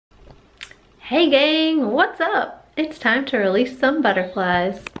Hey gang, what's up? It's time to release some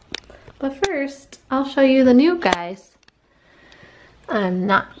butterflies. But first, I'll show you the new guys. I'm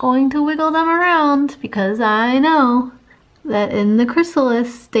not going to wiggle them around because I know that in the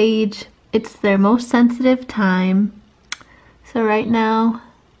chrysalis stage, it's their most sensitive time. So right now,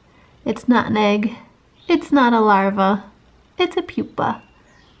 it's not an egg, it's not a larva, it's a pupa,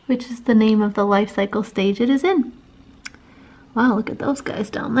 which is the name of the life cycle stage it is in. Wow, look at those guys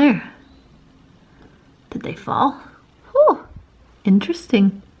down there. Did they fall? Oh,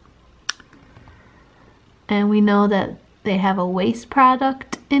 interesting. And we know that they have a waste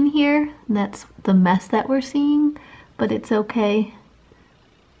product in here. That's the mess that we're seeing, but it's okay.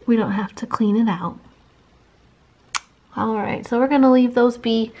 We don't have to clean it out. All right, so we're gonna leave those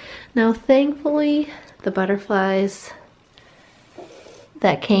be. Now, thankfully, the butterflies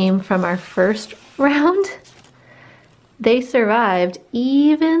that came from our first round, they survived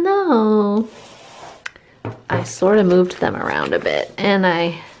even though I sort of moved them around a bit, and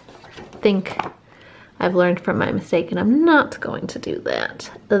I think I've learned from my mistake and I'm not going to do that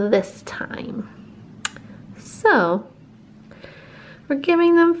this time. So we're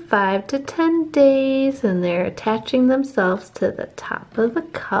giving them 5 to 10 days and they're attaching themselves to the top of the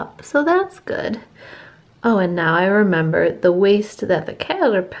cup, so that's good. Oh, and now I remember the waste that the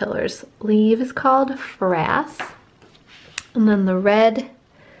caterpillars leave is called frass. And then the red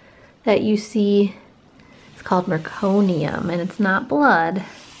that you see is called meconium, and it's not blood.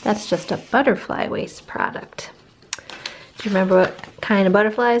 That's just a butterfly waste product. Do you remember what kind of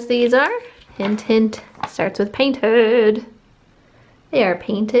butterflies these are? Hint, hint, starts with painted. They are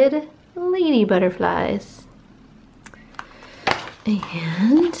painted lady butterflies.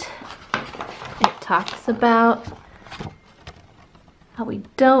 And it talks about how we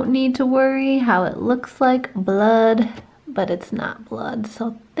don't need to worry, how it looks like blood, but it's not blood.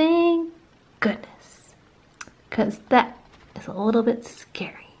 So thank goodness, because that is a little bit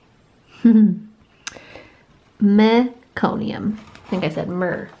scary. Meconium. I think I said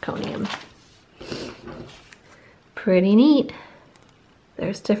merconium. Pretty neat.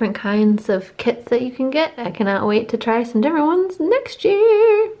 There's different kinds of kits that you can get. I cannot wait to try some different ones next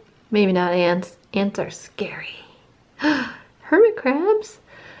year. Maybe not ants. Ants are scary. Hermit crabs.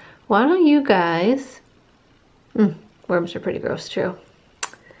 Why don't you guys... worms are pretty gross too.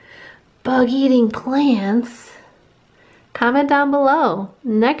 Bug-eating plants. Comment down below.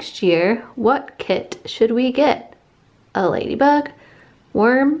 Next year, what kit should we get? A ladybug,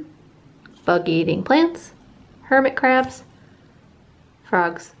 worm, bug-eating plants, hermit crabs,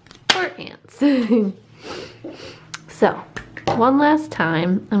 frogs, or ants. So, one last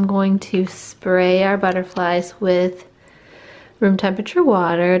time, I'm going to spray our butterflies with room temperature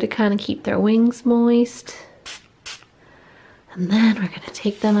water to kind of keep their wings moist. And then we're going to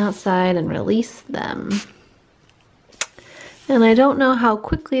take them outside and release them. And I don't know how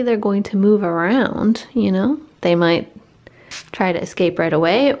quickly they're going to move around, you know. They might try to escape right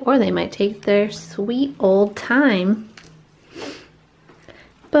away, or they might take their sweet old time.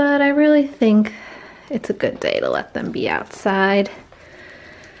 But I really think it's a good day to let them be outside.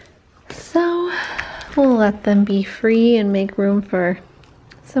 So we'll let them be free and make room for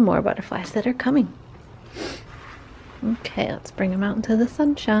some more butterflies that are coming. Okay, let's bring them out into the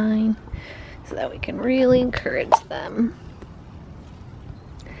sunshine so that we can really encourage them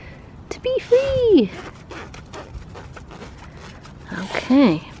to be free.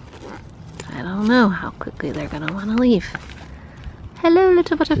 Okay, I don't know how quickly they're gonna want to leave. Hello,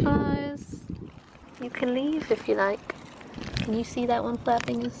 little butterflies. You can leave if you like. Can you see that one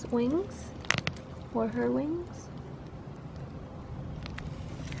flapping his wings? Or her wings?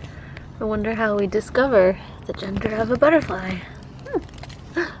 I wonder how we discover the gender of a butterfly.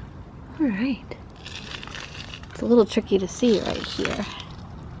 Alright. It's a little tricky to see right here.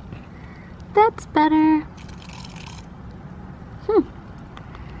 That's better.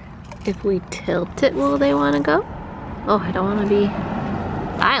 If we tilt it, will they want to go? Oh, I don't want to be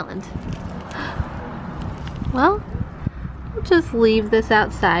violent. Well, we'll just leave this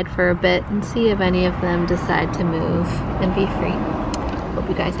outside for a bit and see if any of them decide to move and be free. Hope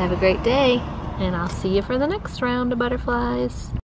you guys have a great day, and I'll see you for the next round of butterflies.